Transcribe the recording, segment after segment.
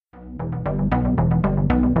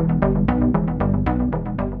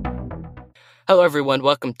Hello, everyone.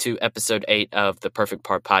 Welcome to episode 8 of the Perfect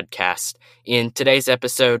Par podcast. In today's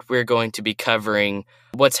episode, we're going to be covering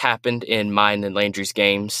what's happened in mine and Landry's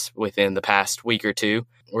games within the past week or two.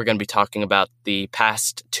 We're going to be talking about the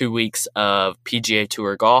past 2 weeks of PGA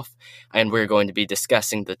Tour golf, and we're going to be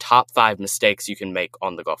discussing the top 5 mistakes you can make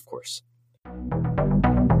on the golf course.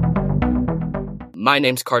 My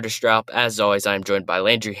name's Carter Stroup. As always, I'm joined by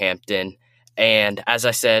Landry Hampton. And as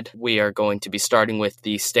I said, we are going to be starting with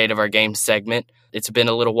the State of Our Game segment. It's been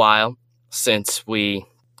a little while since we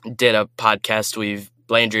did a podcast.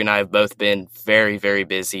 Landry and I have both been very, very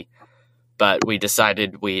busy, but we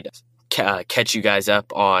decided we'd catch you guys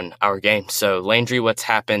up on our game. So, Landry, what's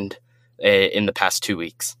happened in the past 2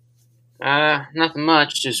 weeks? Nothing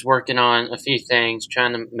much. Just working on a few things,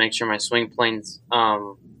 trying to make sure my swing plane's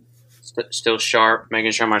still sharp,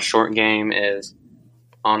 making sure my short game is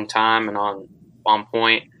on time and on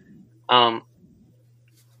point. One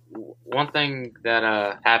thing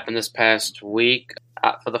that happened this past week,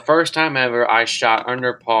 for the first time ever, I shot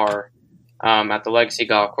under par at the Legacy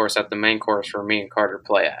Golf Course at the main course where me and Carter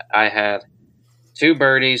play at. I had 2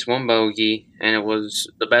 birdies, 1 bogey, and it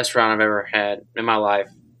was the best round I've ever had in my life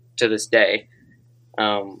to this day.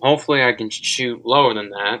 Hopefully I can shoot lower than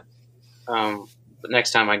that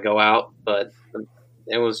next time I go out, but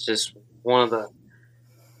it was just one of the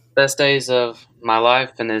best days of my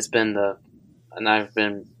life, and and I've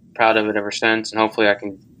been proud of it ever since. And hopefully, I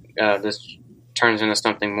can this turns into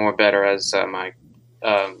something more better as my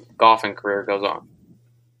golfing career goes on.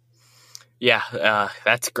 Yeah,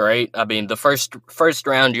 that's great. I mean, the first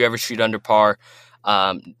round you ever shoot under par,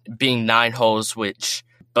 being 9 holes, which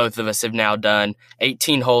both of us have now done.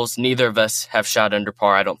 18 holes, neither of us have shot under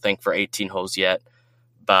par, I don't think, for 18 holes yet,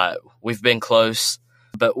 but we've been close.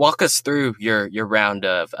 But walk us through your round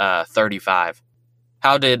of 35.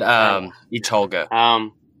 How did each hole go?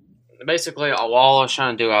 Basically, all I was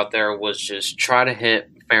trying to do out there was just try to hit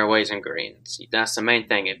fairways and greens. That's the main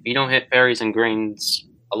thing. If you don't hit fairways and greens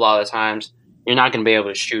a lot of times, you're not going to be able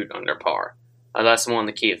to shoot under par. That's one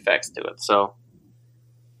of the key effects to it. So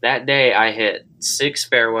that day, I hit 6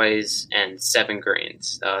 fairways and 7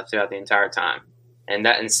 greens throughout the entire time.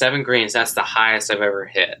 And 7 greens, that's the highest I've ever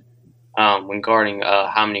hit. Regarding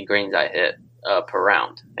how many greens I hit per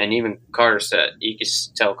round. And even Carter said, you can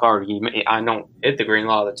tell Carter, I don't hit the green a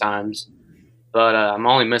lot of the times, but I'm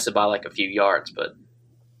only missing by like a few yards. But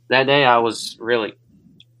that day I was really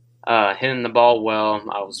hitting the ball well.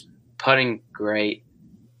 I was putting great.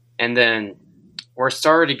 And then where it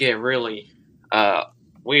started to get really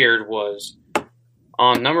weird was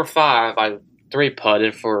on number 5, I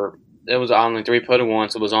 3-putted it was only 3-putted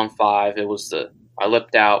once. It was on 5. I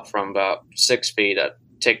lipped out from about 6 feet. That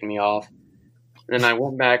ticked me off. And then I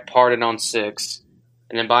went back, parted on 6.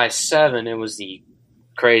 And then by 7, it was the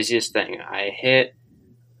craziest thing. I hit,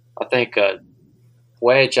 I think, a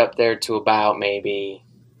wedge up there to about maybe,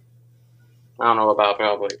 I don't know, about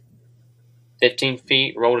probably 15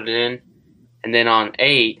 feet, rolled it in. And then on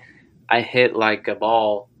 8, I hit like a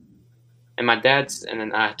ball. And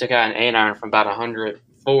then I took out an 8-iron from about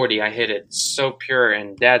 140. I hit it so pure,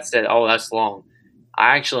 and Dad said, "Oh, that's long."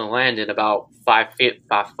 I actually landed about 5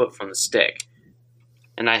 foot from the stick,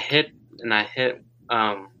 and I hit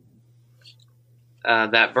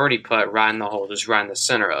that birdie putt right in the hole, just right in the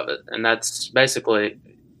center of it. And that's basically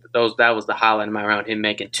that was the highlight of my round. Him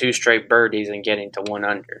making 2 straight birdies and getting to 1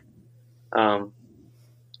 under. And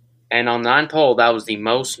on the 9th hole, that was the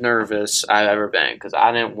most nervous I've ever been because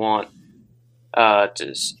I didn't want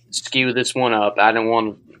to skew this one up. I didn't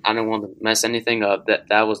want to mess anything up.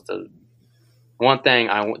 That was the one thing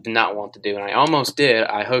I did not want to do, and I almost did.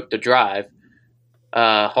 I hooked a drive.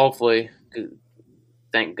 Hopefully,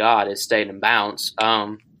 thank God, it stayed in bounds.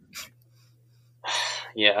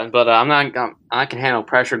 Yeah, but I can handle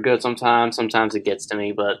pressure good sometimes. Sometimes it gets to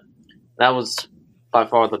me, but that was by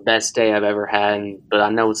far the best day I've ever had. But I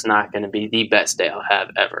know it's not going to be the best day I'll have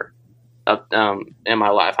ever in my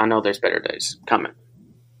life. I know there's better days coming.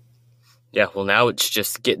 Yeah, well, now it's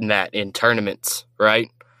just getting that in tournaments, right?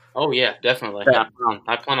 Oh, yeah, definitely.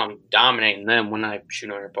 I plan on dominating them when I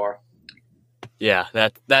shoot under par. Yeah,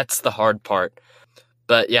 that's the hard part.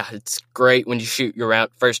 But, yeah, it's great when you shoot your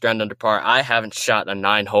first round under par. I haven't shot a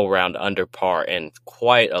 9-hole round under par in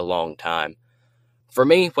quite a long time. For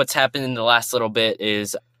me, what's happened in the last little bit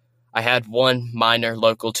is I had one minor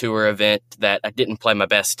local tour event that I didn't play my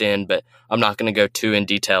best in, but I'm not going to go too in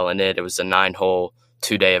detail in it. It was a 9-hole,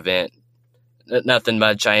 2-day event. Nothing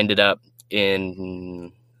much. I ended up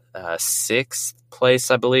in 6th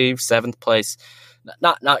place, I believe, 7th place.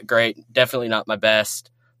 Not great. Definitely not my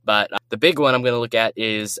best. But the big one I'm going to look at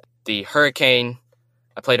is the Hurricane.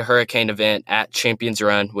 I played a Hurricane event at Champions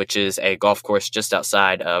Run, which is a golf course just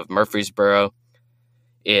outside of Murfreesboro.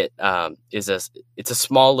 It's a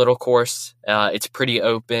small little course. It's pretty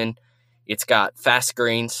open. It's got fast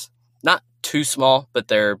greens, not too small, but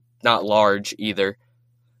they're not large either.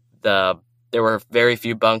 There were very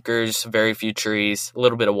few bunkers, very few trees, a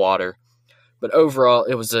little bit of water, but overall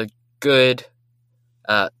it was a good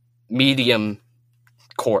medium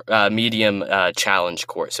challenge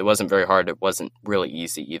course. It wasn't very hard. It wasn't really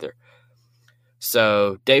easy either.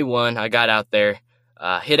 So day one, I got out there,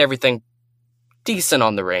 hit everything decent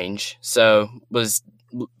on the range. So was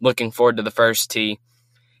looking forward to the first tee.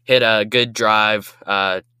 Hit a good drive,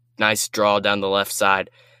 nice draw down the left side.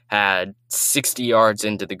 Had 60 yards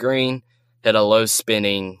into the green. Hit a low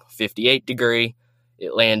spinning 58 degree.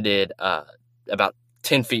 It landed about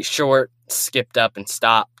 10 feet short. Skipped up and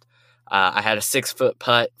stopped. I had a 6-foot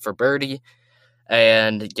putt for birdie.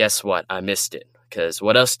 And guess what? I missed it. Because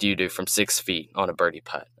what else do you do from 6 feet on a birdie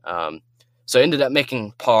putt? So I ended up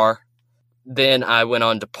making par. Then I went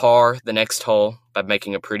on to par the next hole by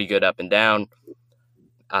making a pretty good up and down.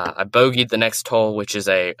 I bogeyed the next hole, which is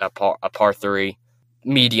a par 3,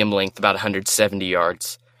 medium length, about 170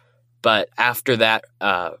 yards. But after that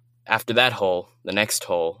hole, the next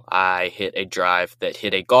hole, I hit a drive that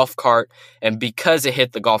hit a golf cart, and because it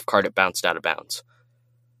hit the golf cart, it bounced out of bounds.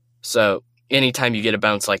 So anytime you get a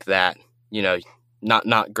bounce like that,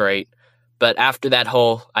 not great. But after that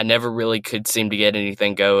hole, I never really could seem to get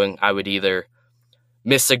anything going. I would either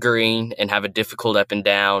miss a green and have a difficult up and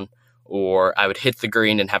down, or I would hit the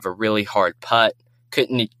green and have a really hard putt.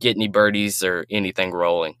 Couldn't get any birdies or anything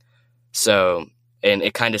rolling. So, and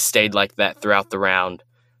it kind of stayed like that throughout the round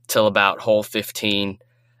till about hole 15.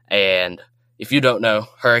 And if you don't know,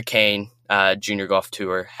 Hurricane Junior Golf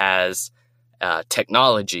Tour has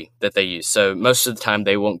technology that they use. So most of the time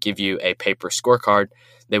they won't give you a paper scorecard.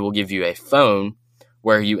 They will give you a phone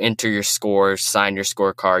where you enter your scores, sign your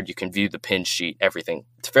scorecard, you can view the pin sheet, everything.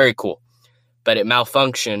 It's very cool. But it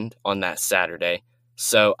malfunctioned on that Saturday,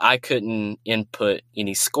 so I couldn't input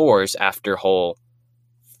any scores after hole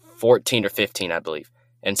 14 or 15, I believe.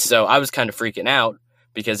 And so I was kind of freaking out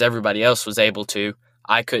because everybody else was able to.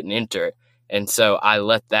 I couldn't enter it. And so I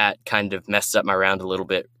let that kind of mess up my round a little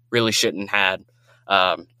bit. Really shouldn't have.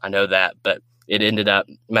 I know that, but it ended up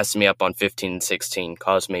messing me up on 15 and 16.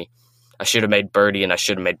 I should have made birdie and I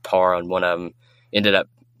should have made par on one of them. Ended up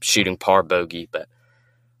shooting par bogey, but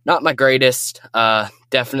not my greatest.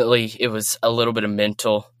 Definitely, it was a little bit of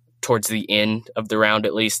mental towards the end of the round,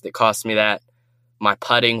 at least, that cost me that. My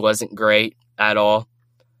putting wasn't great at all,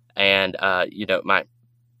 and I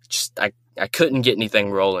couldn't get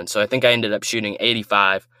anything rolling. So I think I ended up shooting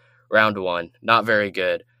 85 round one. Not very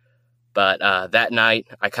good, but that night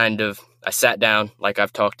I sat down, like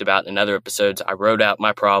I've talked about in other episodes. I wrote out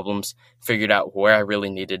my problems, figured out where I really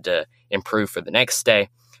needed to improve for the next day.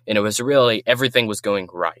 And it was really, everything was going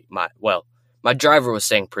right. My driver was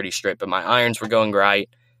staying pretty straight, but my irons were going right,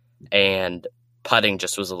 and putting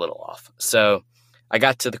just was a little off. So I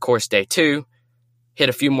got to the course day 2, hit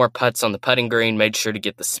a few more putts on the putting green, made sure to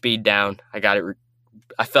get the speed down.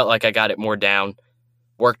 I felt like I got it more down,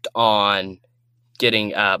 worked on getting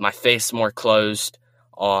my face more closed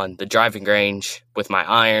on the driving range with my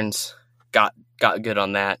irons, got good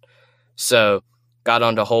on that. So got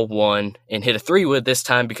onto hole 1 and hit a 3-wood this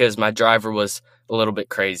time because my driver was a little bit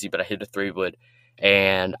crazy, but I hit a 3-wood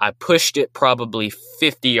and I pushed it probably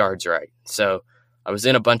 50 yards right. So I was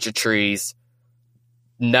in a bunch of trees,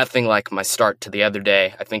 nothing like my start to the other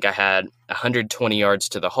day. I think I had 120 yards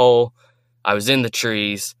to the hole. I was in the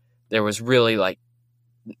trees. There was really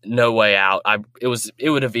no way out. It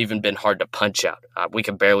would have even been hard to punch out. We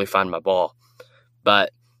could barely find my ball,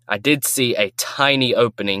 but I did see a tiny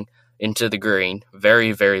opening into the green,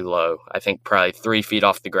 very, very low. I think probably 3 feet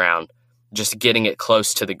off the ground, just getting it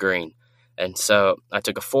close to the green. And so I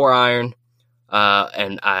took a 4-iron,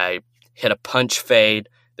 and I hit a punch fade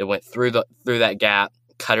that went through that gap,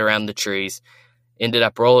 cut around the trees, ended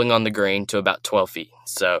up rolling on the green to about 12 feet.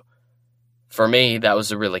 So for me, that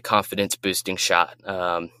was a really confidence boosting shot.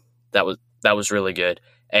 That was really good.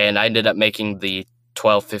 And I ended up making the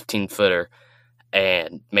 12, 15 footer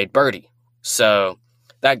and made birdie. So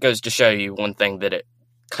that goes to show you one thing that it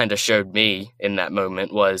kind of showed me in that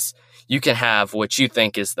moment was you can have what you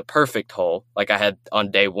think is the perfect hole, like I had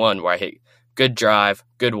on day 1 where I hit good drive,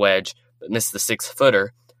 good wedge, but missed the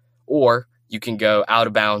 6-footer, or you can go out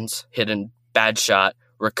of bounds, hit a bad shot,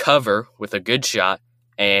 recover with a good shot,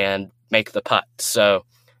 and make the putt. So,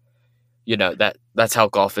 that's how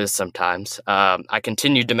golf is sometimes. I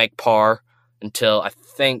continued to make par until I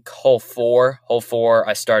think hole 4. Hole 4,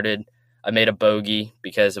 I made a bogey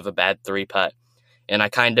because of a bad 3-putt. And I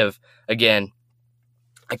kind of, again,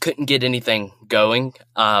 I couldn't get anything going.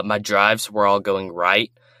 My drives were all going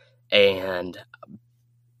right. And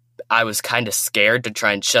I was kind of scared to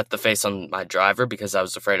try and shut the face on my driver because I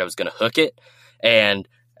was afraid I was going to hook it. And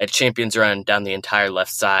a Champions Run down the entire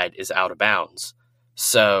left side is out of bounds.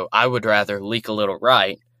 So I would rather leak a little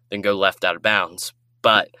right than go left out of bounds.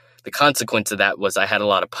 But the consequence of that was I had a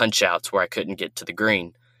lot of punch outs where I couldn't get to the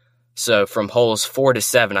green. So from holes 4 to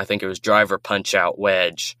 7, I think it was driver, punch out,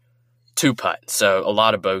 wedge, 2-putt. So a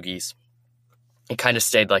lot of bogeys. It kind of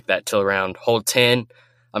stayed like that till around hole 10.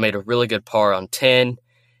 I made a really good par on 10.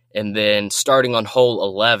 And then starting on hole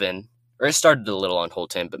 11, or it started a little on hole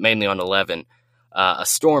 10, but mainly on 11, a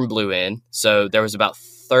storm blew in. So there was about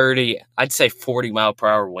 40 mile per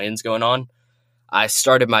hour winds going on. I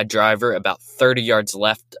started my driver about 30 yards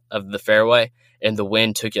left of the fairway, and the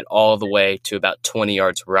wind took it all the way to about 20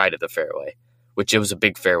 yards right of the fairway, which it was a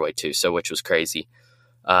big fairway too, so which was crazy.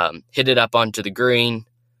 Hit it up onto the green,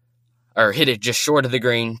 or hit it just short of the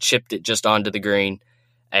green, chipped it just onto the green,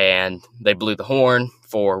 and they blew the horn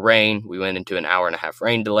for rain. We went into an 1.5-hour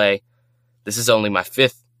rain delay. This was only my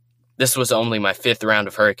fifth round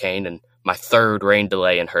of hurricane and my 3rd rain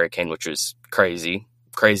delay in hurricane, which was crazy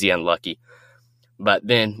unlucky. But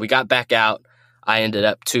then we got back out. I ended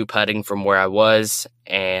up 2-putting from where I was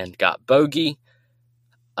and got bogey.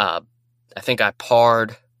 I think I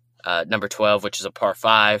parred number 12, which is a par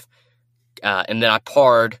 5. And then I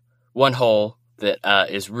parred one hole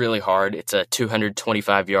that is really hard. It's a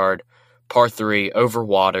 225-yard par 3 over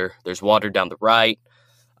water. There's water down the right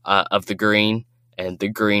of the green, and the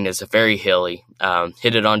green is very hilly.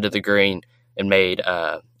 Hit it onto the green and made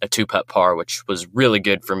a 2-putt par, which was really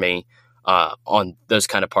good for me on those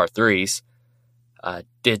kind of par 3s.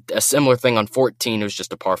 Did a similar thing on 14. It was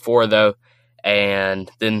just a par 4, though. And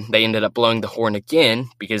then they ended up blowing the horn again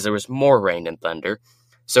because there was more rain and thunder.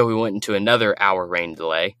 So we went into another hour rain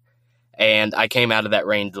delay. And I came out of that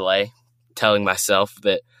rain delay telling myself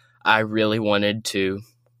that I really wanted to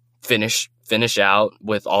finish out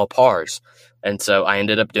with all pars. And so I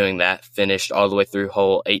ended up doing that, finished all the way through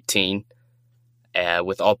hole 18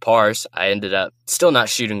 with all pars. I ended up still not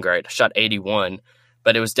shooting great. I shot 81,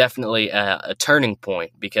 but it was definitely a turning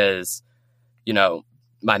point because, you know,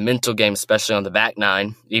 my mental game, especially on the back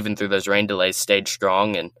nine, even through those rain delays, stayed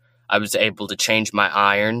strong, and I was able to change my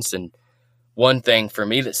irons. And one thing for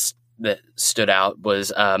me that stood out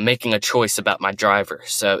was making a choice about my driver.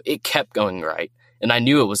 So it kept going right, and I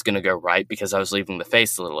knew it was going to go right because I was leaving the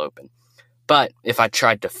face a little open. But if I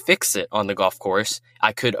tried to fix it on the golf course,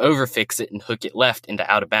 I could overfix it and hook it left into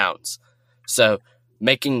out of bounds. So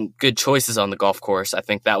making good choices on the golf course, I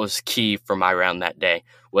think that was key for my round that day,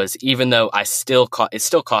 was even though it still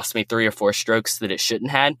cost me 3 or 4 strokes that it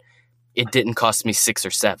shouldn't have, it didn't cost me 6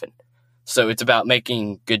 or 7. So it's about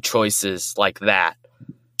making good choices like that.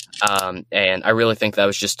 And I really think that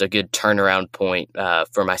was just a good turnaround point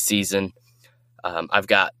for my season. I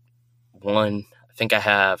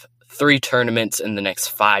have 3 tournaments in the next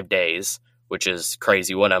 5 days, which is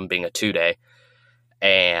crazy, one of them being a 2-day.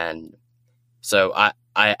 And so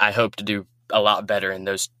I hope to do a lot better in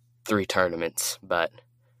those 3 tournaments, but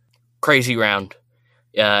crazy round.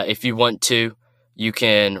 If you want to, you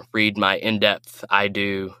can read my in-depth. I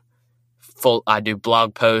do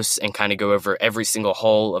blog posts and kind of go over every single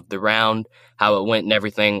hole of the round, how it went and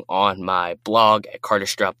everything on my blog at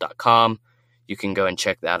carterstraup.com. You can go and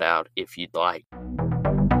check that out if you'd like.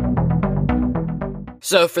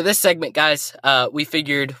 So for this segment, guys, we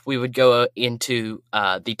figured we would go into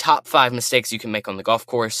the top 5 mistakes you can make on the golf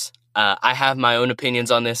course. I have my own opinions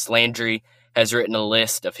on this. Landry has written a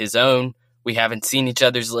list of his own. We haven't seen each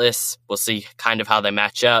other's lists. We'll see kind of how they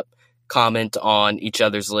match up, comment on each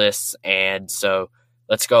other's lists. And so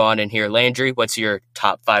let's go on in here. Landry, what's your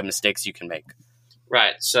top 5 mistakes you can make?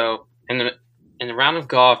 Right. So in the round of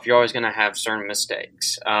golf, you're always going to have certain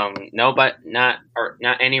mistakes. Not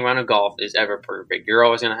any round of golf is ever perfect. You're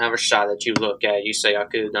always going to have a shot that you look at, you say, I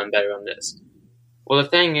could have done better on this. Well, the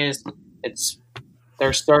thing is,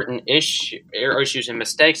 there's certain issues and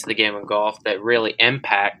mistakes in the game of golf that really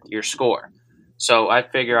impact your score. So I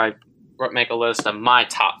figure I'd make a list of my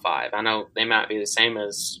top 5. I know they might be the same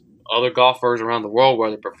as other golfers around the world,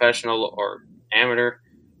 whether probably or amateur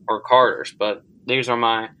or Carters, but these are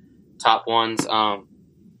my top ones.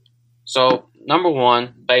 So number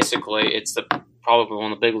 1, basically, it's probably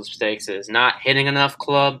one of the biggest mistakes is not hitting enough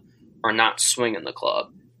club or not swinging the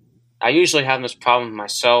club. I usually have this problem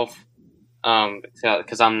myself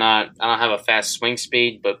because I don't have a fast swing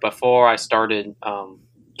speed. But before I started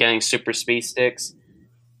getting super speed sticks,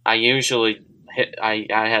 I usually I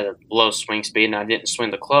had a low swing speed and I didn't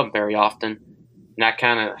swing the club very often. And that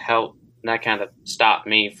kind of helped. That kind of stopped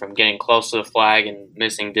me from getting close to the flag and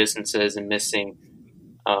missing distances and missing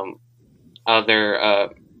other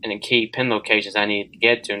and key pin locations I needed to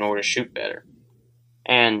get to in order to shoot better.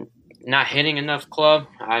 And not hitting enough club,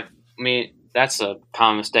 I mean, that's a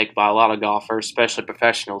common mistake by a lot of golfers, especially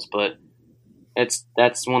professionals. But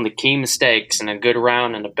that's one of the key mistakes in a good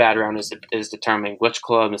round and a bad round is determining which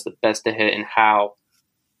club is the best to hit and how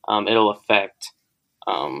it'll affect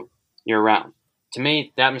your round. To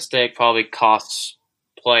me, that mistake probably costs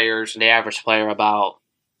players, the average player, about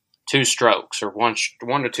 2 strokes or one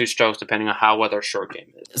to 2 strokes, depending on how well their short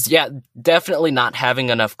game is. Yeah, definitely not having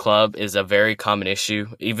enough club is a very common issue,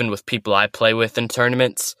 even with people I play with in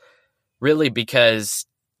tournaments. Really, because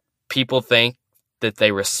people think that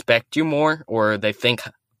they respect you more or they think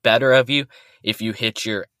better of you if you hit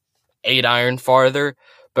your 8-iron farther.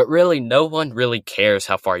 But really, no one really cares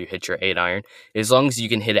how far you hit your 8-iron as long as you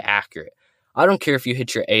can hit it accurate. I don't care if you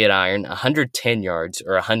hit your 8-iron 110 yards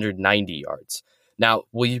or 190 yards. Now,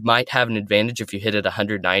 you might have an advantage if you hit it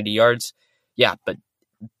 190 yards. Yeah, but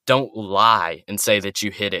don't lie and say that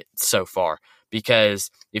you hit it so far.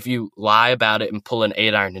 Because if you lie about it and pull an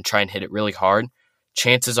 8-iron and try and hit it really hard,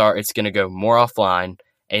 chances are it's going to go more offline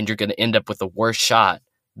and you're going to end up with a worse shot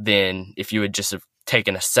than if you had just have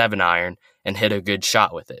taken a 7-iron and hit a good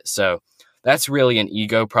shot with it. So that's really an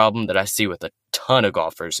ego problem that I see with a ton of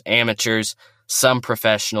golfers, amateurs, some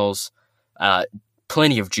professionals,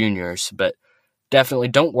 plenty of juniors, but definitely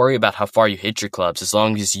don't worry about how far you hit your clubs as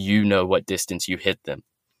long as you know what distance you hit them.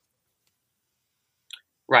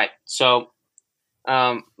 Right. So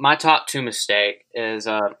my top 2 mistake is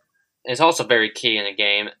also very key in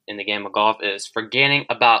the game of golf is forgetting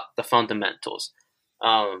about the fundamentals.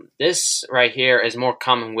 This right here is more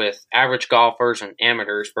common with average golfers and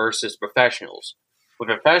amateurs versus professionals. With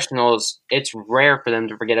professionals, it's rare for them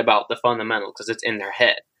to forget about the fundamentals because it's in their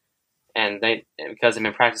head, and because they've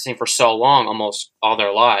been practicing for so long, almost all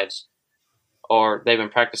their lives, or they've been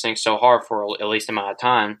practicing so hard for at least amount of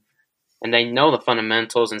time, and they know the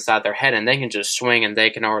fundamentals inside their head, and they can just swing, and they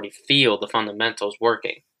can already feel the fundamentals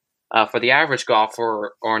working. For the average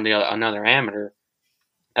golfer or another amateur,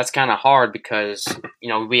 that's kind of hard because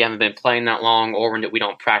we haven't been playing that long, or we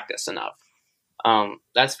don't practice enough.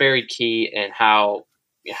 That's very key in how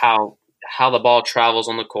the ball travels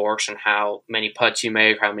on the course and how many putts you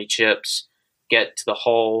make, how many chips get to the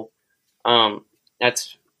hole.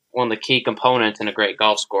 That's one of the key components in a great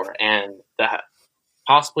golf score, and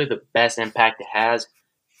possibly the best impact it has.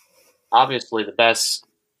 Obviously,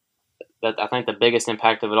 I think the biggest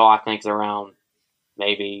impact of it all, I think, is around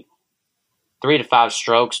maybe 3 to 5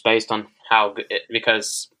 strokes based on how good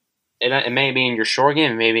because it may be in your short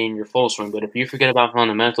game, it may be in your full swing, but if you forget about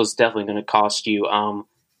fundamentals, it's definitely going to cost you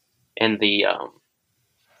in the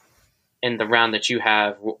round that you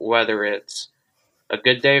have, whether it's a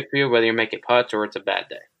good day for you, whether you're making putts, or it's a bad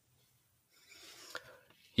day.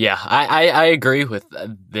 Yeah, I agree with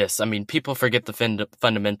this. I mean, people forget the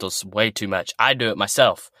fundamentals way too much. I do it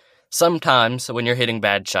myself. Sometimes when you're hitting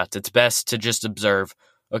bad shots, it's best to just observe,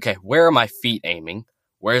 okay, where are my feet aiming?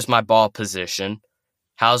 Where's my ball position?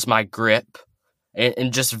 How's my grip?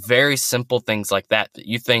 And just very simple things like that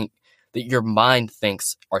you think that your mind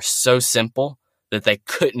thinks are so simple that they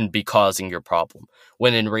couldn't be causing your problem.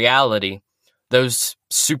 When in reality, those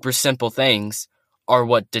super simple things are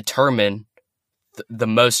what determine the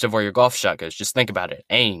most of where your golf shot goes. Just think about it.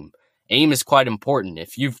 Aim is quite important.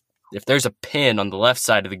 If there's a pin on the left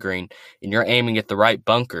side of the green and you're aiming at the right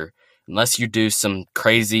bunker, unless you do some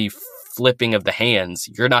crazy flipping of the hands,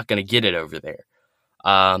 you're not going to get it over there.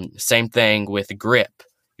 Same thing with grip.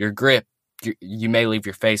 Your grip, you may leave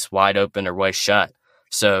your face wide open or way shut.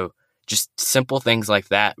 So just simple things like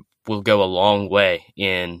that will go a long way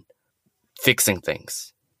in fixing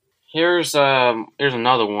things. Here's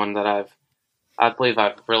another one that I believe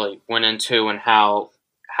I've really went into and how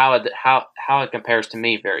it compares to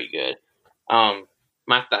me very good.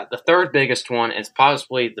 The third biggest one is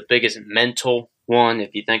possibly the biggest mental one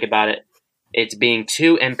if you think about it. It's being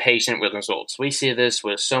too impatient with results. We see this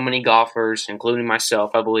with so many golfers, including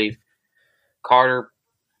myself, I believe. Carter,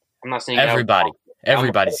 I'm not saying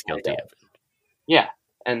everybody's guilty of it. Yeah,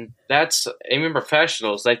 and that's even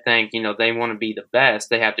professionals. They think they want to be the best.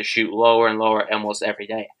 They have to shoot lower and lower almost every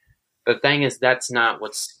day. But the thing is, that's not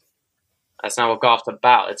what golf's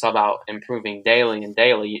about. It's about improving daily and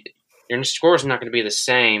daily. Your score's not going to be the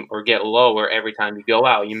same or get lower every time you go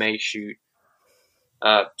out. You may shoot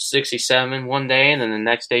 67 one day, and then the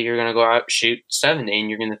next day you're going to go out and shoot 70, and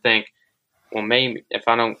you're going to think, well, maybe if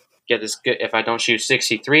I don't get this good, if I don't shoot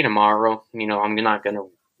 63 tomorrow, I'm not going to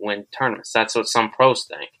win tournaments. That's what some pros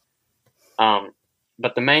think.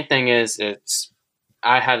 But the main thing is,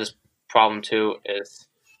 I had this problem too,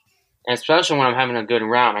 and especially when I'm having a good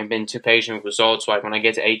round, I've been too patient with results. Like when I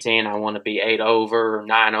get to 18, I want to be 8 over, or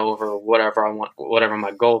 9 over, or whatever I want, whatever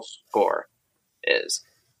my goal score is.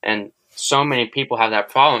 And so many people have that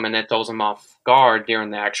problem, and it throws them off guard during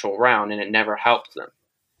the actual round, and it never helps them.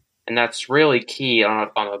 And that's really key on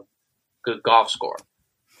a good golf score.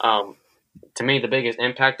 To me, the biggest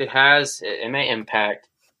impact it has, it may impact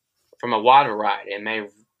from a wide variety. It may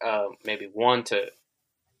maybe 1 to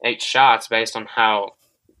 8 shots based on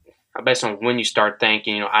when you start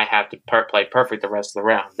thinking, I have to play perfect the rest of the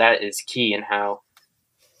round. That is key in how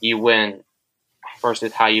you win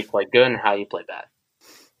versus how you play good and how you play bad.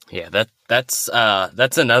 Yeah, that's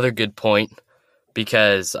another good point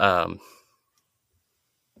because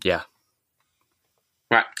yeah.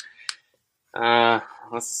 Right.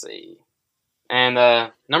 Let's see. And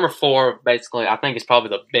number 4, basically, I think is probably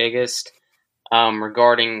the biggest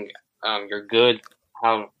regarding your good,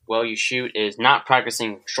 how well you shoot, is not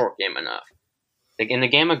practicing short game enough. In the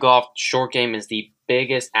game of golf, short game is the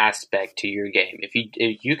biggest aspect to your game. If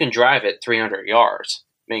you can drive it 300 yards,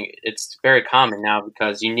 I mean, it's very common now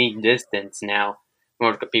because you need distance now in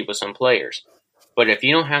order to compete with some players. But if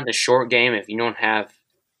you don't have the short game, if you don't have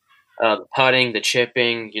the putting, the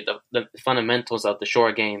chipping, the fundamentals of the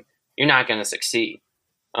short game, you're not going to succeed.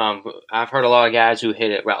 I've heard a lot of guys who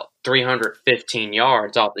hit it about 315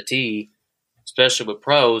 yards off the tee, especially with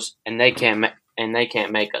pros, and they can't make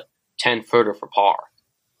a 10-footer for par,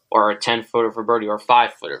 or a 10-footer for birdie, or a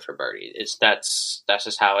 5-footer for birdie. That's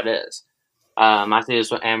just how it is. I see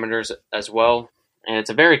this with amateurs as well, and it's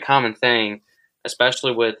a very common thing,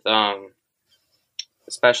 especially with some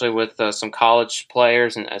college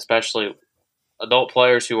players, and especially adult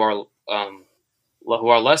players who are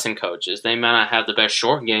lesson coaches. They may not have the best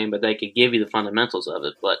short game, but they could give you the fundamentals of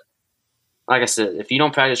it. But like I said, if you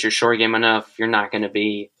don't practice your short game enough, you're not going to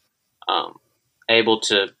be able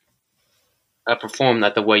to perform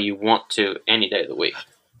that the way you want to any day of the week.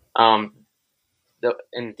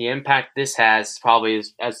 The impact this has probably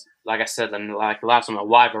is, as like I said, like last on a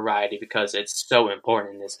wide variety, because it's so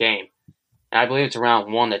important in this game. And I believe it's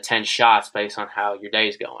around 1 to 10 shots based on how your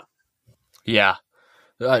day's going. Yeah.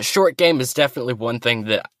 Short game is definitely one thing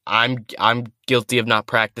that I'm guilty of not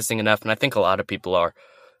practicing enough, and I think a lot of people are.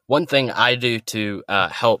 One thing I do to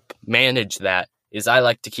help manage that is I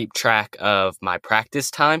like to keep track of my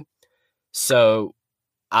practice time. So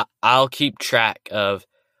I'll keep track of,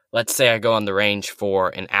 let's say I go on the range for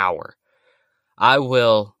an hour. I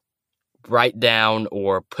will write down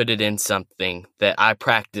or put it in something that I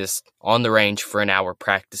practiced on the range for an hour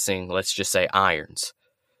practicing, let's just say, irons.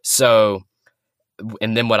 So,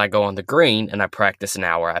 and then when I go on the green and I practice an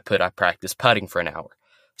hour, I practice putting for an hour.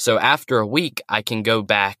 So after a week, I can go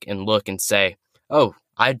back and look and say, oh,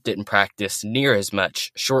 I didn't practice near as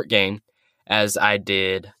much short game as I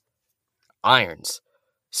did irons.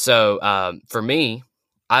 So for me,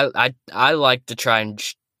 I like to try and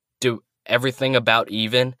do everything about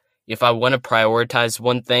even. If I want to prioritize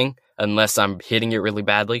one thing, unless I'm hitting it really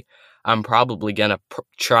badly, I'm probably going to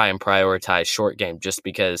try and prioritize short game, just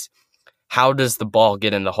because how does the ball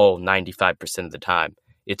get in the hole 95% of the time?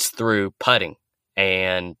 It's through putting.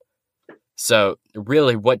 And so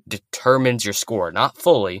really what determines your score, not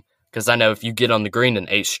fully, because I know if you get on the green in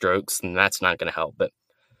 8 strokes, then that's not going to help. But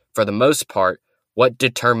for the most part, what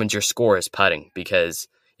determines your score is putting, because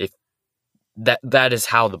if that is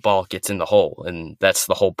how the ball gets in the hole, and that's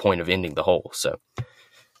the whole point of ending the hole. So,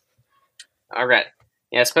 all right.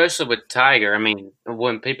 Yeah, especially with Tiger. I mean,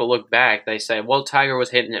 when people look back, they say, well, Tiger was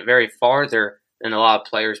hitting it very farther than a lot of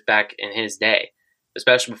players back in his day,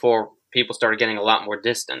 especially before people started getting a lot more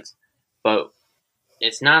distance. But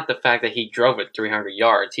it's not the fact that he drove it 300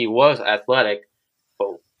 yards. He was athletic,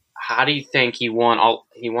 but how do you think he won?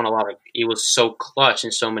 He was so clutch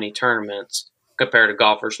in so many tournaments compared to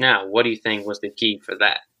golfers now. What do you think was the key for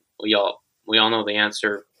that? We all know the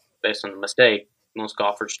answer based on the mistake. Most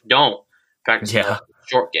golfers don't practice enough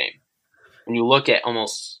short game. When you look at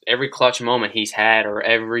almost every clutch moment he's had, or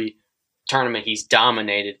every tournament he's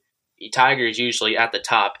dominated, Tiger is usually at the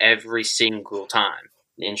top every single time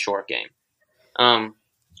in short game. The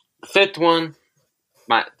fifth one,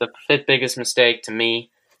 the fifth biggest mistake to me,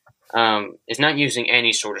 is not using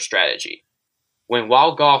any sort of strategy.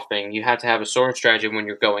 While golfing, you have to have a sort of strategy when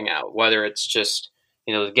you're going out, whether it's just,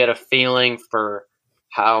 to get a feeling for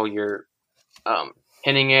how you're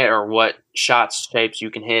hitting it, or what shapes you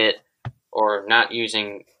can hit, or not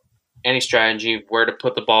using any strategy, where to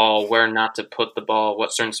put the ball, where not to put the ball,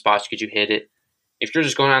 what certain spots could you hit it. If you're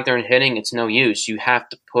just going out there and hitting, it's no use. You have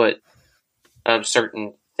to put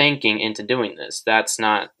certain thinking into doing this. That's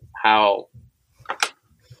not how.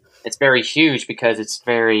 It's very huge because it's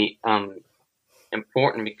very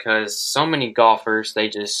important because so many golfers they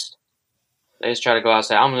just try to go out and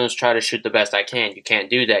say, I'm going to try to shoot the best I can. You can't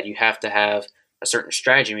do that. You have to have a certain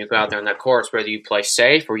strategy when you go out there in that course, whether you play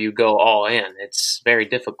safe or you go all in. It's very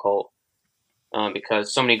difficult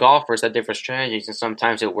because so many golfers have different strategies, and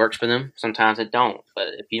sometimes it works for them, sometimes it don't. But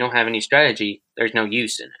if you don't have any strategy, there's no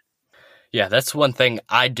use in it. Yeah, that's one thing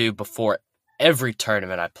I do before every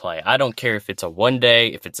tournament I play. I don't care if it's a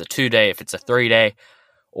 1-day, if it's a 2-day, if it's a 3-day,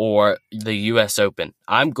 or the U.S. Open.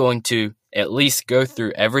 I'm going to at least go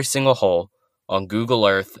through every single hole on Google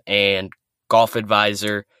Earth and Golf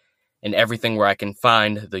Advisor and everything where I can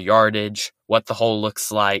find the yardage, what the hole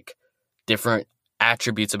looks like, different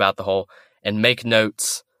attributes about the hole, and make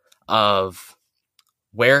notes of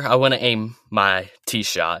where I want to aim my tee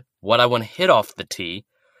shot, what I want to hit off the tee,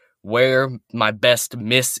 where my best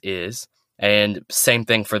miss is, and same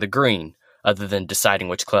thing for the green, other than deciding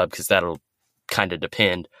which club, because that'll kind of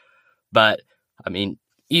depend. But, I mean,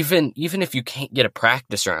 even if you can't get a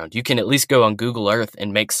practice round, you can at least go on Google Earth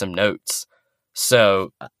and make some notes.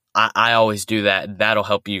 So I always do that. That'll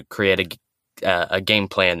help you create a game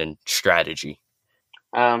plan and strategy.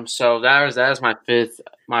 So that is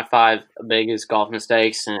my five biggest golf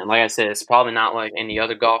mistakes, and like I said, it's probably not like any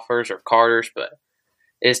other golfers or Carters, but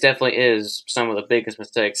it definitely is some of the biggest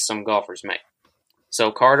mistakes some golfers make.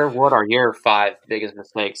 So Carter, what are your five biggest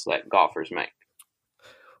mistakes that golfers make?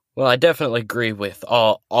 Well, I definitely agree with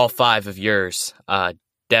all five of yours.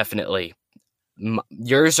 Definitely,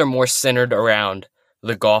 yours are more centered around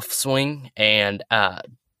the golf swing and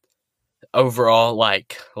overall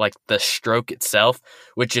like the stroke itself,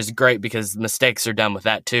 which is great because mistakes are done with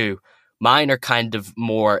that too. Mine are kind of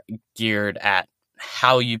more geared at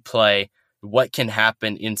how you play, what can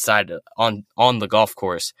happen inside on the golf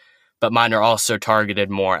course, but mine are also targeted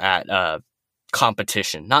more at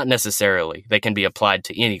competition. Not necessarily. They can be applied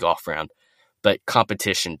to any golf round, but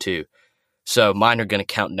competition too. So mine are going to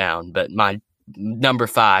count down, but my number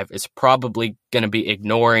 5 is probably going to be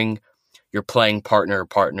ignoring your playing partner or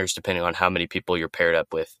partners, depending on how many people you're paired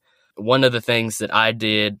up with. One of the things that I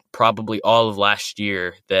did probably all of last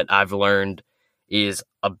year that I've learned is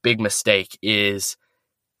a big mistake is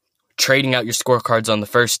trading out your scorecards on the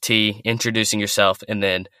first tee, introducing yourself, and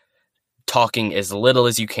then talking as little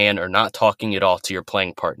as you can or not talking at all to your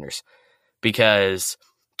playing partners. Because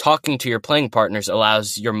talking to your playing partners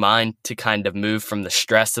allows your mind to kind of move from the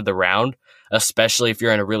stress of the round, especially if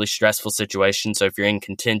you're in a really stressful situation. So if you're in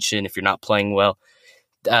contention, if you're not playing well,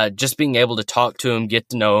 just being able to talk to them, get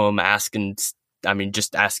to know them,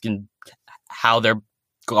 just asking how their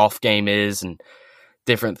golf game is and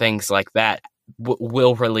different things like that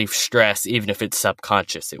will relieve stress, even if it's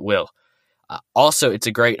subconscious. It will. Also, it's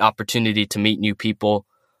a great opportunity to meet new people,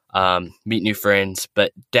 meet new friends,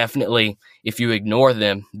 but definitely if you ignore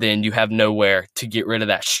them, then you have nowhere to get rid of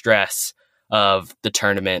that stress of the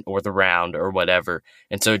tournament or the round or whatever.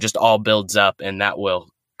 And so it just all builds up, and that will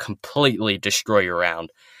completely destroy your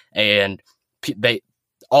round. And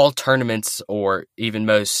all tournaments or even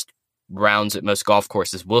most rounds at most golf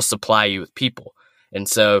courses will supply you with people. And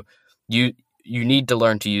so you need to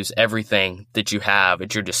learn to use everything that you have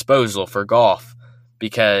at your disposal for golf,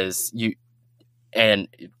 because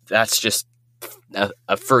that's just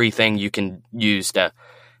a free thing you can use to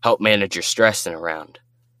help manage your stress in a round.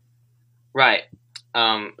 Right.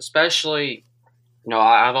 Especially,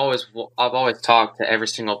 I've always talked to every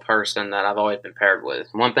single person that I've always been paired with.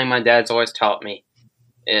 One thing my dad's always taught me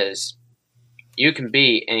is you can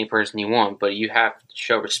be any person you want, but you have to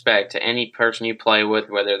show respect to any person you play with,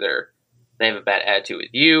 whether they have a bad attitude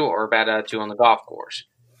with you or a bad attitude on the golf course.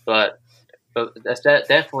 But that's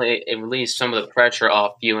definitely, it relieves some of the pressure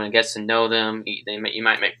off you, and it gets to know them. You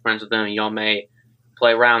might make friends with them, and y'all may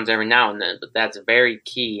play rounds every now and then, but that's very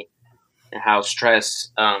key in how stress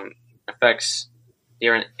affects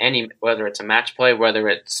during whether it's a match play, whether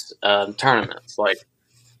it's tournaments, like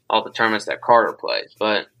all the tournaments that Carter plays.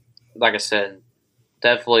 But like I said,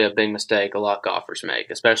 definitely a big mistake a lot of golfers make,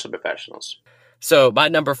 especially professionals. So my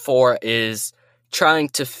number 4 is trying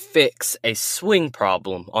to fix a swing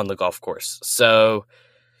problem on the golf course. So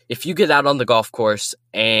if you get out on the golf course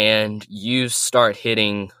and you start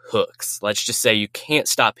hitting hooks, let's just say you can't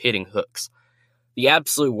stop hitting hooks, the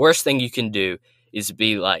absolute worst thing you can do is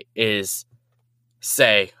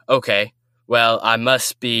say, okay, well, I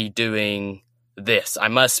must be doing this. I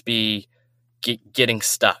must be getting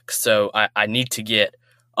stuck. So I need to get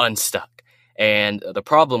unstuck. And the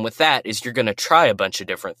problem with that is you're going to try a bunch of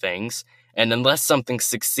different things, and unless something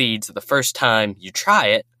succeeds the first time you try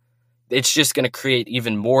it, it's just going to create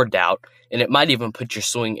even more doubt, and it might even put your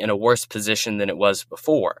swing in a worse position than it was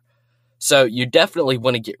before. So you definitely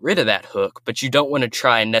want to get rid of that hook, but you don't want to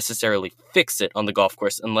try and necessarily fix it on the golf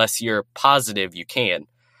course unless you're positive you can.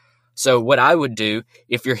 So what I would do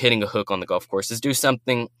if you're hitting a hook on the golf course is do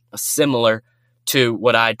something similar to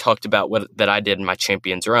what I talked about that I did in my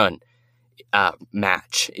Champions Run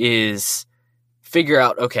match, is figure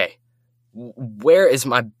out, okay, where is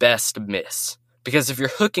my best miss? Because if you're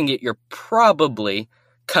hooking it, you're probably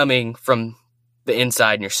coming from the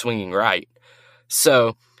inside and you're swinging right.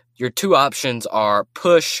 So your two options are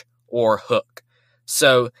push or hook.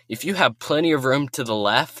 So if you have plenty of room to the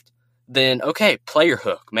left, then okay, play your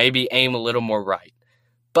hook. Maybe aim a little more right.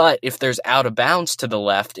 But if there's out of bounds to the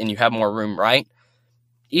left and you have more room right,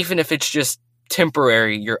 even if it's just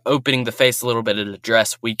temporary, you're opening the face a little bit at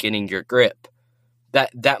address, weakening your grip.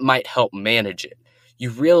 That might help manage it.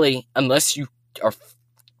 You really, unless you are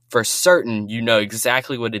for certain you know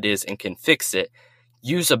exactly what it is and can fix it,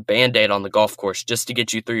 use a Band-Aid on the golf course just to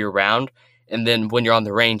get you through your round. And then when you're on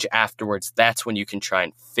the range afterwards, that's when you can try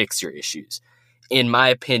and fix your issues. In my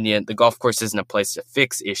opinion, the golf course isn't a place to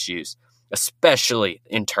fix issues, especially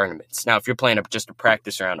in tournaments. Now, if you're playing just a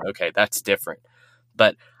practice round, okay, that's different.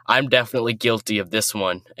 But I'm definitely guilty of this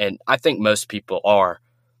one, and I think most people are.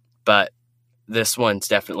 But this one's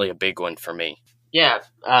definitely a big one for me. Yeah,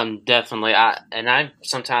 definitely.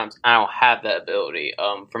 Sometimes I don't have that ability.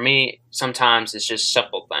 For me, sometimes it's just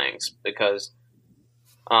simple things because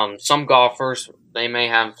some golfers, they may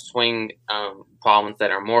have swing problems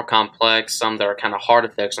that are more complex, some that are kind of hard to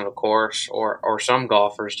fix on the course, or some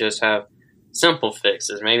golfers just have simple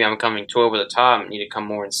fixes. Maybe I'm coming too over the top and need to come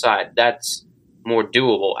more inside. That's more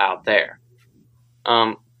doable out there.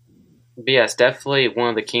 But yes, definitely one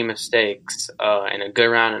of the key mistakes in a good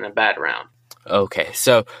round and a bad round. Okay,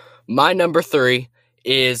 so my number 3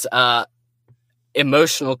 is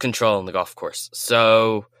emotional control on the golf course.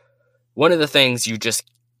 So one of the things you just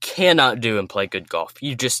cannot do and play good golf,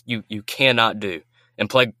 you cannot do and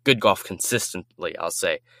play good golf consistently, I'll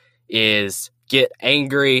say, is get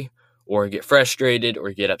angry or get frustrated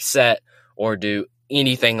or get upset or do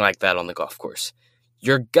anything like that on the golf course.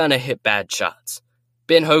 You're gonna hit bad shots.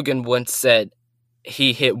 Ben Hogan once said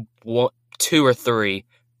he hit 2 or 3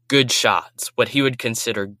 good shots, what he would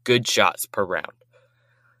consider good shots per round.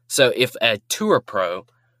 So if a tour pro,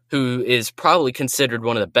 who is probably considered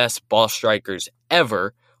one of the best ball strikers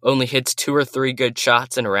ever, only hits 2 or 3 good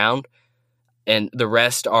shots in a round, and the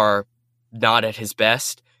rest are not at his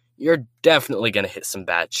best, you're definitely going to hit some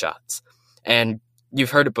bad shots. And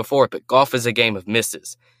you've heard it before, but golf is a game of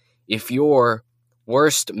misses. If your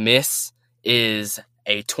worst miss is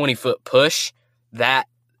a 20-foot push,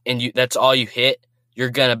 that's all you hit, you're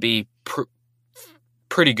going to be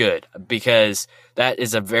pretty good because that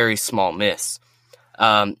is a very small miss.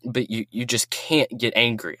 But you just can't get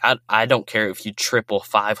angry. I don't care if you triple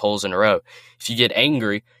 5 holes in a row. If you get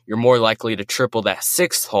angry, you're more likely to triple that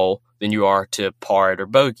 6th hole than you are to par it or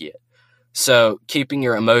bogey it. So keeping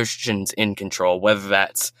your emotions in control, whether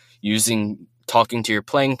that's talking to your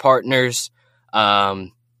playing partners,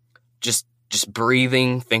 just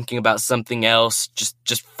breathing, thinking about something else,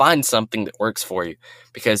 just find something that works for you.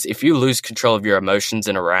 Because if you lose control of your emotions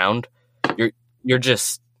in a round,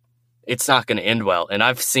 it's not going to end well. And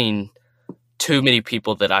I've seen too many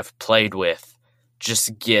people that I've played with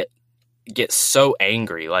just get so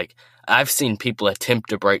angry. Like, I've seen people attempt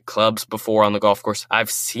to break clubs before on the golf course.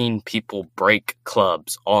 I've seen people break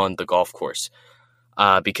clubs on the golf course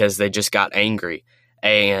because they just got angry.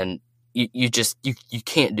 And you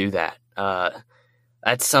can't do that.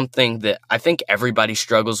 That's something that I think everybody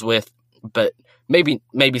struggles with, but maybe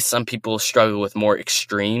some people struggle with more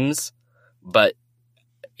extremes, but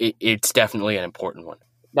it's definitely an important one.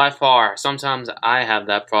 By far, sometimes I have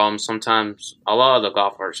that problem. Sometimes a lot of the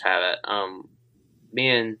golfers have it.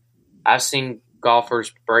 I've seen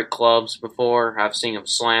golfers break clubs before. I've seen them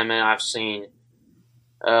slam it. I've seen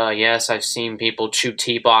people chew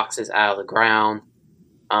tee boxes out of the ground.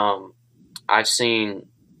 I've seen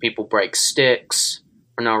people break sticks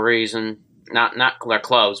for no reason. Not their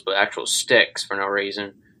clubs, but actual sticks for no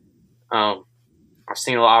reason. I've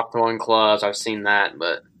seen a lot of throwing clubs. I've seen that,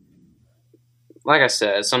 but like I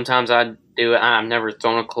said, sometimes I do it. I've never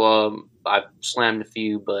thrown a club. I've slammed a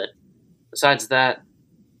few, but besides that,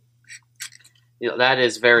 that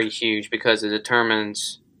is very huge because it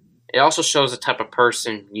also shows the type of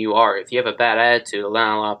person you are. If you have a bad attitude, a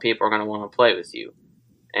lot of people are going to want to play with you.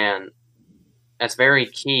 And that's very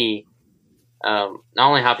key not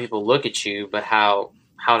only how people look at you, but how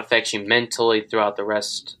it affects you mentally throughout the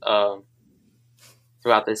rest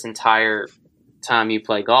throughout this entire time you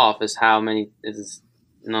play golf. Is how many is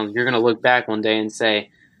you're going to look back one day and say,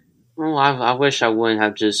 "Well, I wish I wouldn't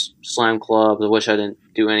have just slammed clubs. I wish I didn't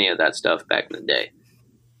do any of that stuff back in the day."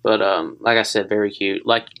 But like I said, very huge.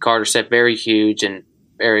 Like Carter said, very huge and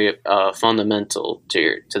very fundamental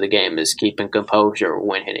to the game is keeping composure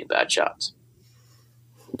when hitting bad shots.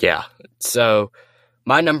 Yeah. So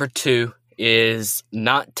my number 2 is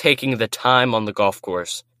not taking the time on the golf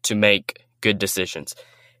course to make good decisions.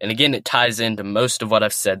 And again, it ties into most of what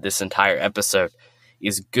I've said this entire episode,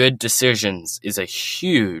 is good decisions is a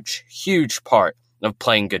huge, huge part of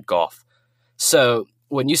playing good golf. So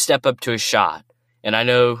when you step up to a shot, and I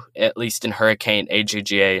know at least in Hurricane,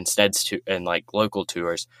 AJGA, and like local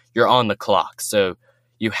tours, you're on the clock. So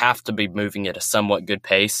you have to be moving at a somewhat good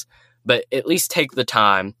pace, but at least take the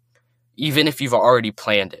time, even if you've already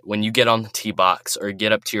planned it, when you get on the tee box or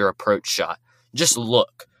get up to your approach shot, just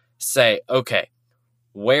look, say, okay,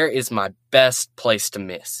 where is my best place to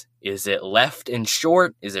miss? Is it left and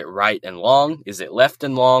short? Is it right and long? Is it left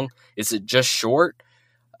and long? Is it just short?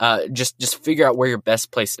 Just figure out where your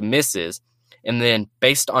best place to miss is. And then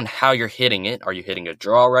based on how you're hitting it, are you hitting a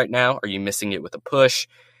draw right now? Are you missing it with a push?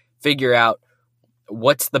 Figure out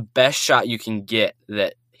what's the best shot you can get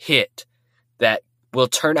that will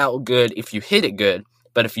turn out good if you hit it good.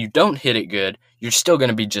 But if you don't hit it good, you're still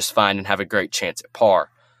going to be just fine and have a great chance at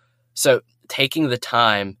par. So taking the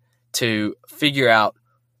time to figure out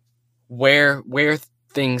where the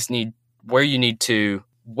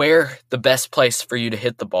best place for you to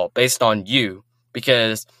hit the ball based on you.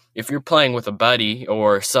 Because if you're playing with a buddy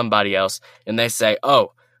or somebody else and they say,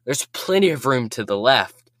 oh, there's plenty of room to the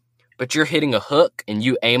left, but you're hitting a hook and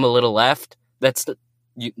you aim a little left,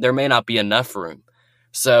 there may not be enough room.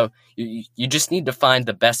 So you just need to find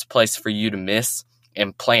the best place for you to miss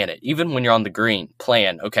and plan it. Even when you're on the green,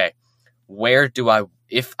 plan, okay,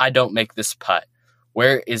 if I don't make this putt,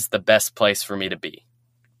 where is the best place for me to be?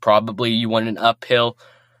 Probably you want an uphill.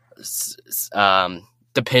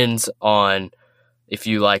 Depends on if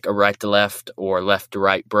you like a right to left or left to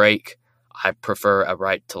right break. I prefer a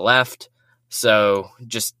right to left. So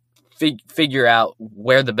just figure out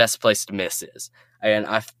where the best place to miss is. And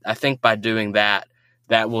I think by doing that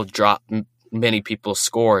will drop many people's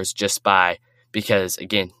scores because,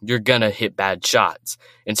 again, you're going to hit bad shots.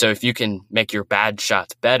 And so if you can make your bad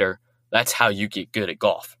shots better, that's how you get good at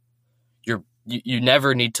golf. You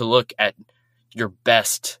never need to look at your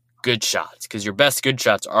best good shots, because your best good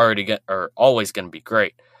shots are always going to be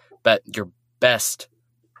great. But your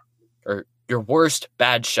worst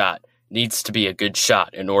bad shot needs to be a good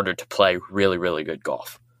shot in order to play really, really good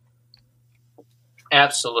golf.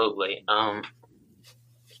 Absolutely.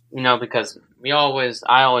 Because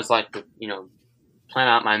I always like to, plan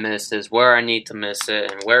out my misses, where I need to miss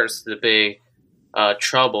it, and where's the big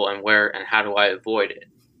trouble, and how do I avoid it.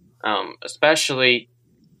 Especially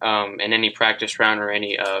in any practice round or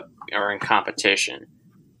or in competition.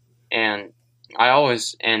 And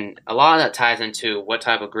and a lot of that ties into what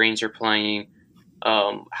type of greens you're playing,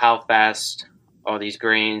 how fast are these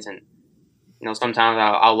greens, and sometimes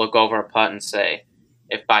I'll look over a putt and say,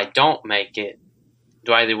 if I don't make it,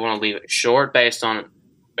 do I either want to leave it short based on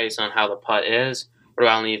how the putt is, or do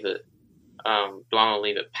I want to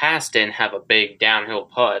leave it past it and have a big downhill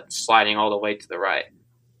putt sliding all the way to the right?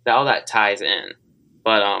 All that ties in.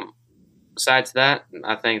 But besides that,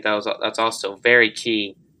 I think that's also very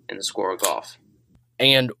key in the score of golf.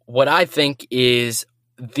 And what I think is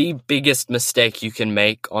the biggest mistake you can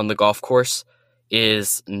make on the golf course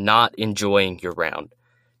is not enjoying your round.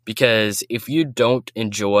 Because if you don't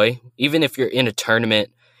enjoy, even if you're in a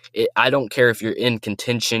tournament, I don't care if you're in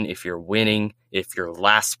contention, if you're winning, if you're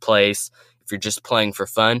last place, if you're just playing for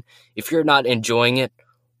fun, if you're not enjoying it,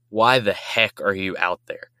 why the heck are you out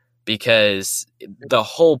there? Because the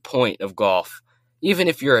whole point of golf, even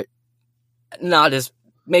if you're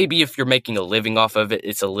maybe if you're making a living off of it,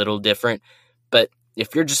 it's a little different. But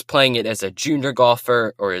if you're just playing it as a junior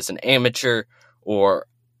golfer or as an amateur or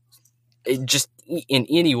just in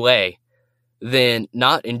any way, then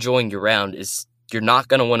not enjoying your round you're not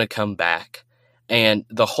going to want to come back. And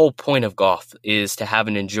the whole point of golf is to have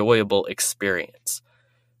an enjoyable experience.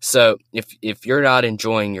 So if you're not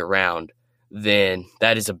enjoying your round, then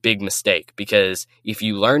that is a big mistake, because if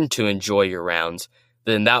you learn to enjoy your rounds,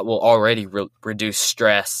 then that will already reduce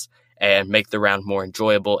stress and make the round more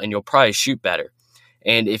enjoyable, and you'll probably shoot better.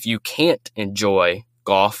 And if you can't enjoy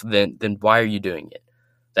golf, then why are you doing it?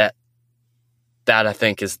 That I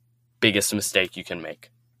think is the biggest mistake you can make.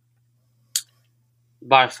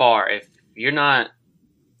 By far, if you're not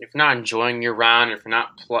enjoying your round, if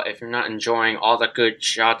you're not enjoying all the good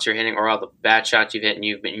shots you're hitting or all the bad shots you've hit and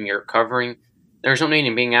you're recovering, there's no need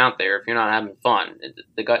in being out there if you're not having fun.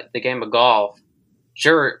 The game of golf,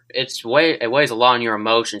 sure, it weighs a lot on your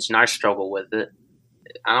emotions, and I struggle with it.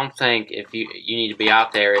 I don't think if you need to be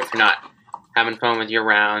out there if you're not having fun with your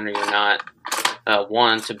round or you're not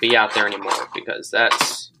wanting to be out there anymore, because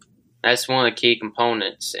that's one of the key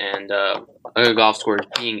components. And a good golf score is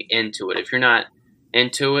being into it. If you're not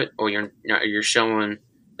into it, or you're showing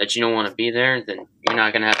that you don't want to be there, then you're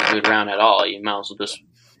not going to have a good round at all. You might as well just,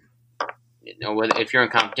 if you're in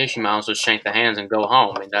competition, you might as well shake the hands and go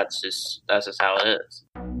home. I mean, that's just how it is.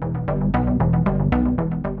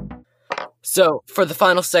 So, for the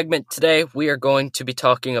final segment today, we are going to be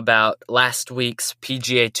talking about last week's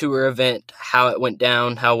PGA Tour event, how it went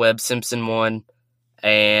down, how Webb Simpson won,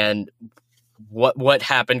 and what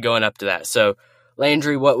happened going up to that. So,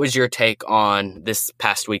 Landry, what was your take on this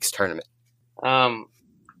past week's tournament?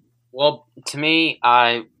 Well, to me,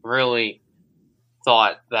 I really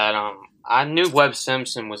thought that I knew Webb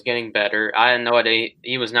Simpson was getting better. I didn't know that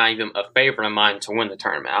he was not even a favorite of mine to win the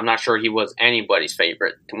tournament. I'm not sure he was anybody's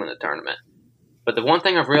favorite to win the tournament. But the one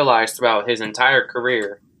thing I've realized throughout his entire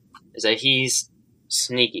career is that he's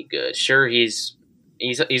sneaky good. Sure, he's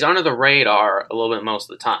under the radar a little bit most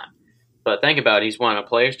of the time. But think about it, he's won a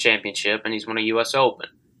Players' Championship and he's won a U.S. Open.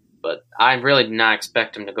 But I really did not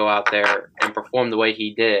expect him to go out there and perform the way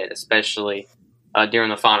he did, especially during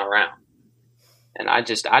the final round. And I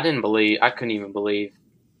couldn't even believe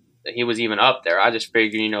that he was even up there. I just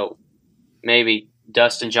figured, maybe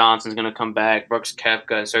Dustin Johnson's going to come back, Brooks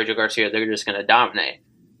Koepka and Sergio Garcia, they're just going to dominate.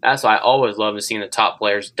 That's why I always love seeing the top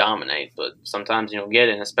players dominate, but sometimes you don't get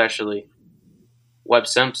it, and especially Webb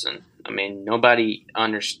Simpson. I mean, nobody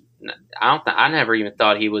understands. I never even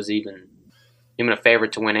thought he was even a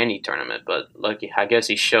favorite to win any tournament, but I guess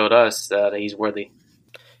he showed us that he's worthy.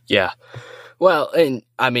 Yeah. Well, and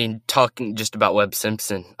I mean, talking just about Webb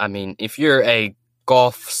Simpson, I mean, if you're a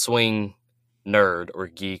golf swing nerd or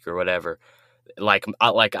geek or whatever, like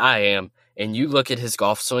I am, and you look at his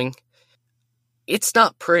golf swing, it's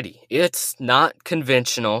not pretty. It's not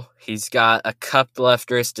conventional. He's got a cupped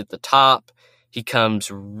left wrist at the top. He comes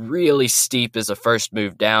really steep as a first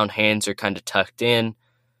move down. Hands are kind of tucked in.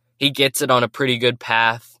 He gets it on a pretty good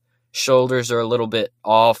path. Shoulders are a little bit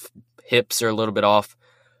off. Hips are a little bit off.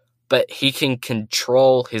 But he can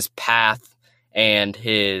control his path and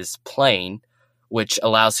his plane, which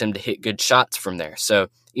allows him to hit good shots from there. So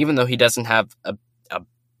even though he doesn't have a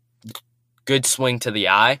good swing to the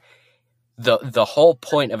eye, the whole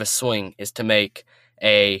point of a swing is to make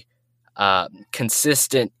a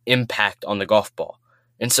consistent impact on the golf ball.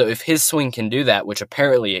 And so if his swing can do that, which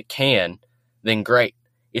apparently it can, then great.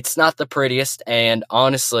 It's not the prettiest, and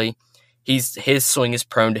honestly, his swing is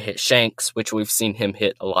prone to hit shanks, which we've seen him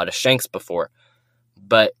hit a lot of shanks before.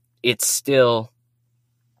 But it's still,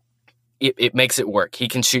 it makes it work. He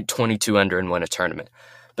can shoot 22 under and win a tournament.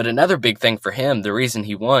 But another big thing for him, the reason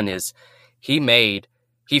he won is he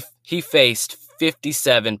faced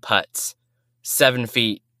 57 putts, 7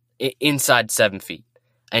 feet, inside 7 feet,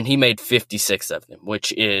 and he made 56 of them,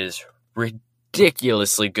 which is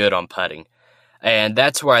ridiculously good on putting. And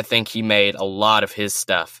that's where I think he made a lot of his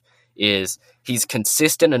stuff, is he's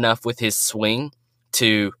consistent enough with his swing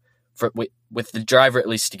with the driver at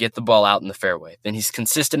least to get the ball out in the fairway. Then he's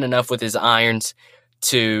consistent enough with his irons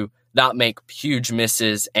to not make huge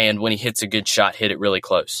misses, and when he hits a good shot, hit it really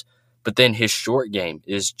close. But then his short game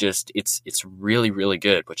is just, it's really, really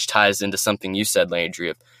good, which ties into something you said, Landry,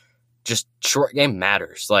 of just short game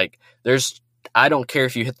matters. I don't care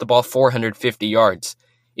if you hit the ball 450 yards.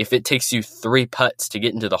 If it takes you 3 putts to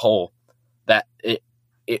get into the hole, that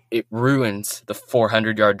it ruins the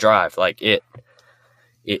 400-yard drive.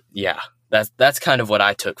 That's kind of what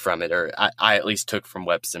I took from it, or I at least took from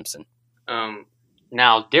Webb Simpson.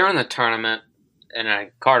 Now, during the tournament,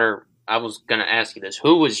 and Carter, I was going to ask you this.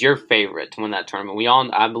 Who was your favorite to win that tournament?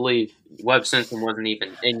 I believe Webb Simpson wasn't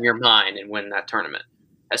even in your mind in winning that tournament,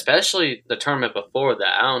 especially the tournament before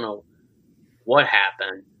that. I don't know what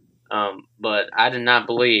happened, but I did not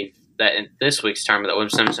believe that in this week's tournament that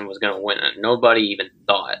Webb Simpson was going to win it. Nobody even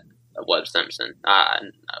thought of Webb Simpson.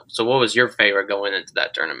 So what was your favorite going into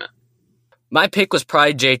that tournament? My pick was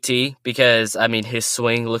probably JT because, I mean, his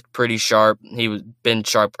swing looked pretty sharp. He was been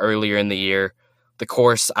sharp earlier in the year. The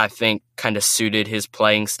course, I think, kind of suited his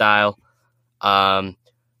playing style. But,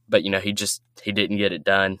 he didn't get it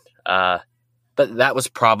done. But that was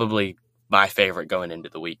probably my favorite going into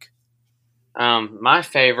the week. My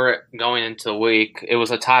favorite going into the week, it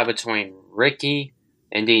was a tie between Ricky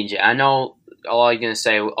and DJ. I know all you're going to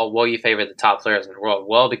say, oh, well, you favor the top players in the world.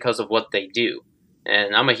 Well, because of what they do.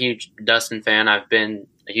 And I'm a huge Dustin fan. I've been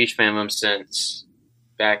a huge fan of him since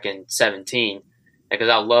back in 2017 because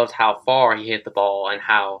I loved how far he hit the ball and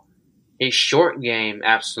how his short game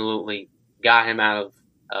absolutely got him out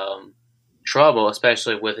of trouble,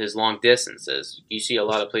 especially with his long distances. You see a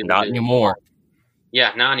lot of people Not anymore.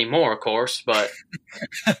 Yeah, not anymore, of course. But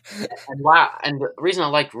and the reason I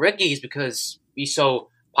like Ricky is because he's so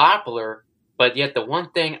popular. But yet, the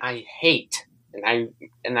one thing I hate, and I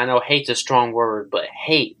know hate's a strong word, but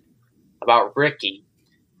hate about Ricky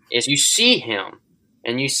is you see him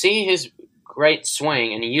and you see his great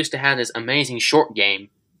swing, and he used to have this amazing short game,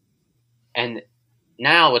 and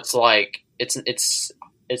now it's like it's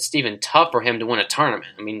even tough for him to win a tournament.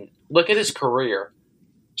 I mean, look at his career.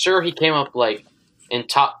 Sure, he came up like in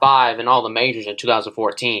top 5 in all the majors in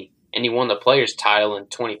 2014, and he won the Players title in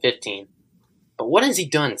 2015. But what has he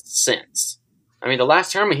done since? I mean, the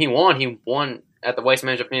last tournament he won at the Waste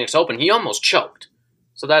Management Phoenix Open. He almost choked.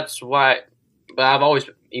 So that's why. But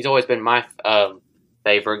he's always been my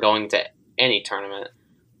favor going to any tournament.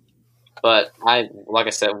 But like I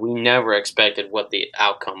said, we never expected what the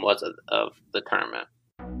outcome was of the tournament.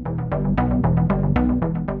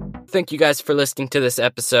 Thank you guys for listening to this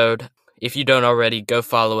episode. If you don't already, go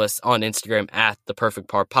follow us on Instagram at The Perfect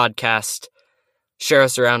Par Podcast. Share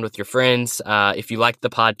us around with your friends. If you like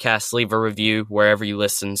the podcast, leave a review wherever you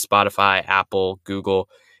listen, Spotify, Apple, Google,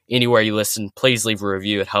 anywhere you listen. Please leave a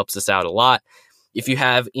review. It helps us out a lot. If you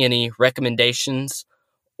have any recommendations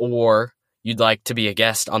or you'd like to be a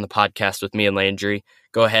guest on the podcast with me and Landry,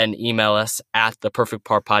 go ahead and email us at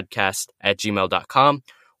theperfectparpodcast@gmail.com,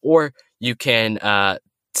 or you can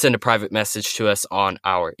send a private message to us on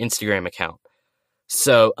our Instagram account.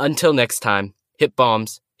 So until next time, hit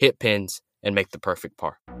bombs, hit pins, and make the perfect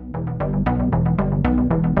par.